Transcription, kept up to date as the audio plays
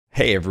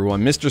Hey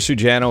everyone, Mr.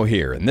 Sujano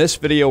here. In this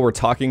video we're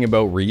talking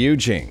about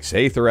Ryujinx,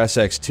 Aether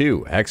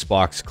SX2,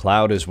 Xbox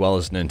Cloud as well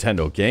as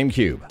Nintendo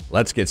GameCube.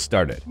 Let's get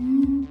started.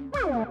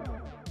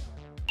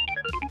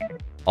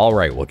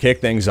 Alright, we'll kick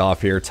things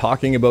off here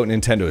talking about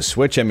Nintendo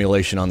Switch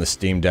emulation on the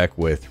Steam Deck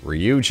with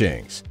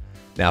Ryujinx.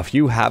 Now if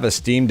you have a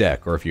Steam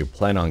Deck or if you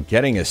plan on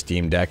getting a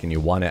Steam Deck and you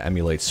want to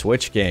emulate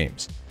Switch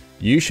games,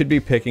 you should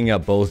be picking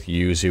up both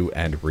Yuzu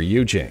and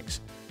Ryujinx.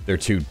 They're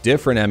two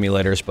different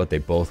emulators, but they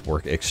both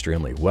work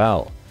extremely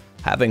well.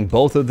 Having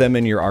both of them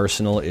in your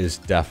arsenal is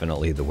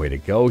definitely the way to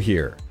go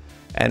here.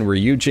 And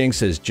Ryujinx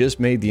has just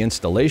made the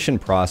installation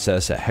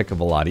process a heck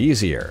of a lot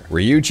easier.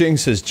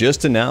 Ryujinx has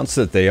just announced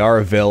that they are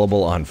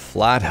available on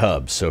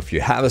Flathub, so if you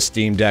have a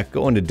Steam Deck,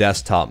 go into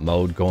desktop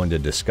mode, go into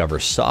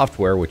Discover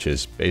Software, which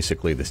is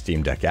basically the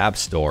Steam Deck App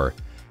Store,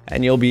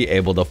 and you'll be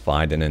able to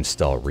find and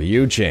install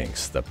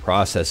Ryujinx. The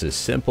process is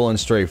simple and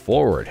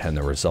straightforward, and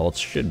the results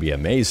should be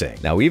amazing.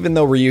 Now, even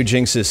though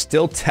Ryujinx is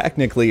still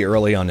technically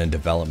early on in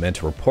development,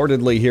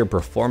 reportedly here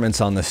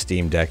performance on the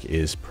Steam Deck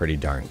is pretty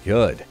darn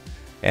good.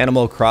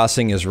 Animal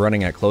Crossing is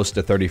running at close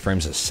to 30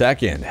 frames a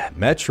second.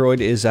 Metroid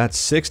is at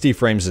 60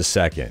 frames a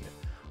second.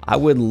 I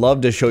would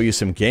love to show you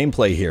some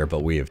gameplay here,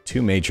 but we have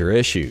two major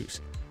issues.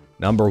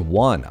 Number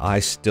one, I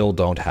still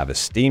don't have a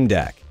Steam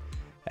Deck.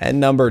 And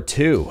number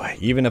two,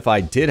 even if I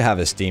did have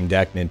a Steam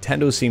Deck,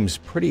 Nintendo seems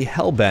pretty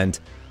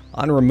hell-bent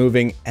on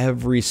removing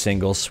every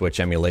single Switch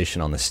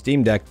emulation on the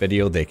Steam Deck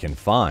video they can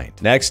find.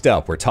 Next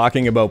up, we're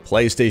talking about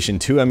PlayStation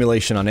 2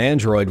 emulation on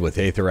Android with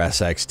Aether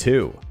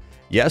SX2.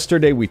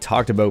 Yesterday we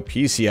talked about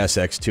PC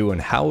SX2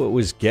 and how it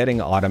was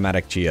getting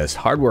automatic GS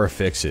hardware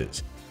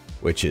fixes,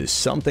 which is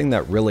something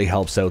that really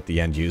helps out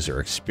the end user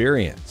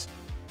experience.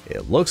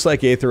 It looks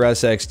like Aether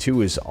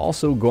SX2 is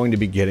also going to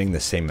be getting the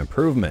same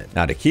improvement.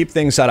 Now, to keep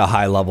things at a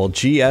high level,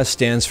 GS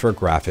stands for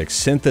Graphics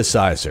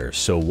Synthesizer,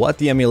 so what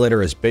the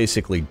emulator is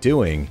basically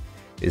doing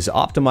is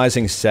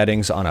optimizing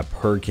settings on a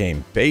per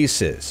game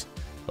basis,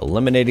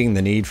 eliminating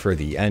the need for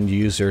the end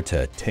user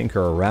to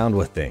tinker around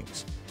with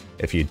things.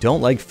 If you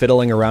don't like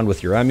fiddling around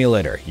with your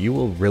emulator, you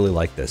will really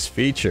like this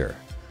feature.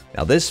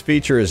 Now, this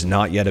feature is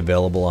not yet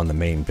available on the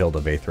main build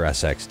of Aether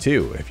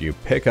SX2. If you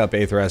pick up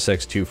Aether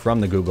SX2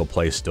 from the Google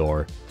Play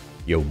Store,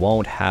 you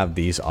won't have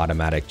these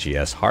automatic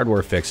GS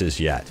hardware fixes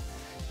yet.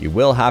 You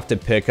will have to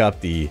pick up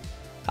the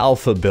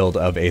alpha build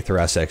of Aether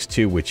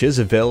SX2, which is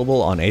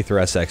available on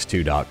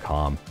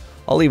aethersx2.com.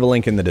 I'll leave a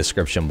link in the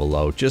description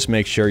below. Just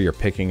make sure you're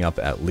picking up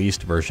at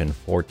least version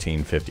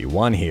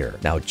 1451 here.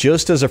 Now,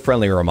 just as a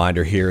friendly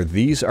reminder here,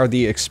 these are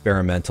the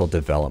experimental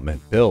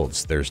development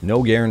builds. There's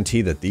no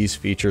guarantee that these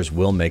features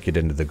will make it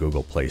into the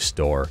Google Play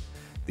Store.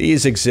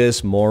 These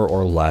exist more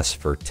or less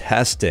for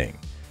testing.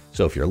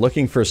 So if you're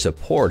looking for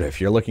support,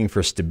 if you're looking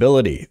for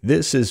stability,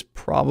 this is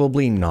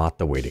probably not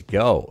the way to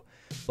go.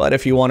 But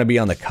if you want to be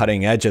on the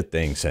cutting edge of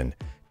things and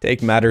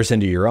take matters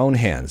into your own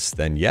hands,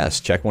 then yes,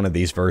 check one of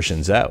these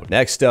versions out.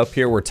 Next up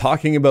here, we're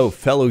talking about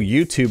fellow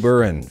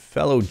YouTuber and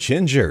fellow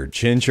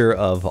Ginger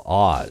of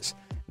Oz.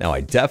 Now, I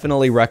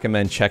definitely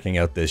recommend checking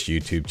out this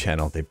YouTube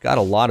channel. They've got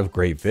a lot of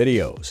great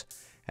videos.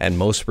 And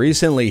most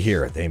recently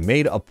here, they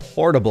made a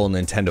portable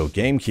Nintendo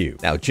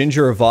GameCube. Now,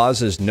 Ginger of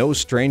Oz is no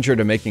stranger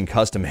to making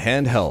custom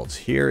handhelds.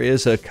 Here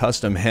is a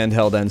custom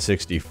handheld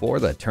N64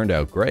 that turned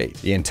out great.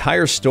 The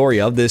entire story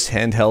of this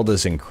handheld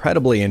is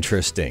incredibly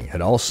interesting.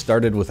 It all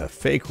started with a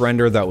fake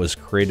render that was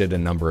created a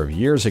number of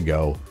years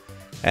ago,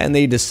 and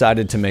they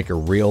decided to make a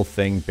real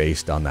thing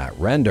based on that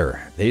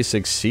render. They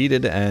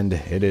succeeded, and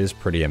it is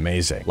pretty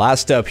amazing.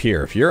 Last up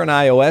here, if you're an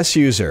iOS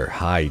user,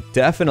 I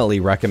definitely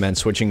recommend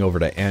switching over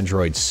to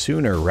Android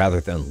sooner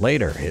rather than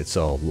later. It's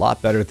a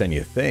lot better than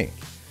you think.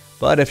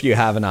 But if you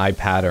have an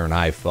iPad or an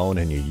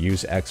iPhone and you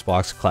use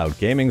Xbox Cloud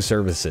gaming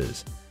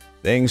services,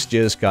 things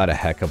just got a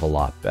heck of a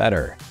lot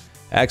better.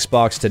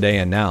 Xbox today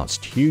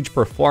announced huge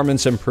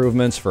performance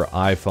improvements for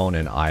iPhone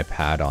and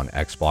iPad on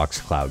Xbox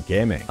Cloud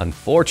Gaming.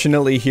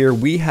 Unfortunately here,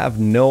 we have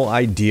no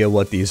idea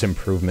what these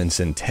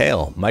improvements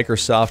entail.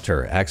 Microsoft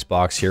or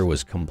Xbox here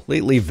was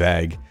completely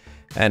vague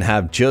and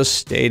have just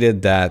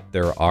stated that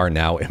there are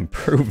now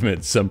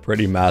improvements, some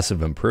pretty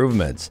massive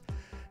improvements.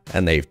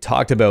 And they've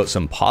talked about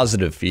some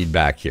positive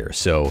feedback here.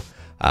 So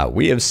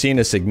we have seen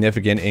a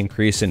significant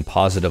increase in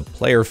positive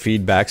player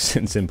feedback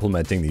since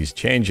implementing these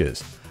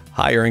changes.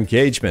 Higher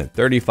engagement,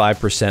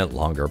 35%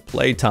 longer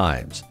play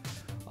times.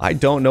 I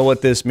don't know what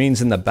this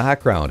means in the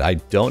background. I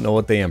don't know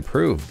what they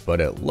improved,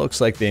 but it looks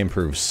like they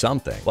improved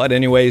something. But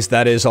anyways,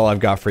 that is all I've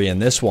got for you in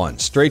this one.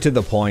 Straight to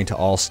the point,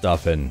 all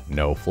stuff and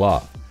no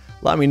fluff.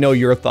 Let me know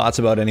your thoughts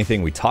about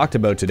anything we talked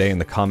about today in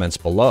the comments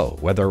below,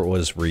 whether it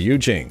was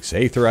Ryujinx,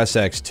 Aether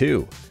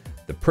SX2,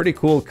 the pretty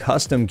cool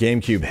custom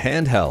GameCube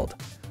handheld,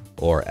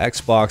 or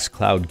Xbox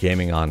Cloud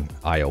Gaming on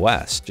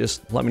iOS.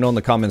 Just let me know in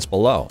the comments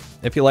below.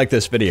 If you like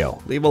this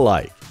video, leave a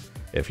like.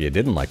 If you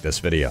didn't like this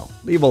video,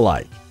 leave a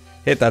like.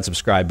 Hit that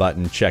subscribe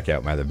button, check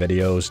out my other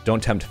videos.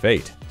 Don't tempt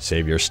fate,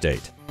 save your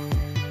state.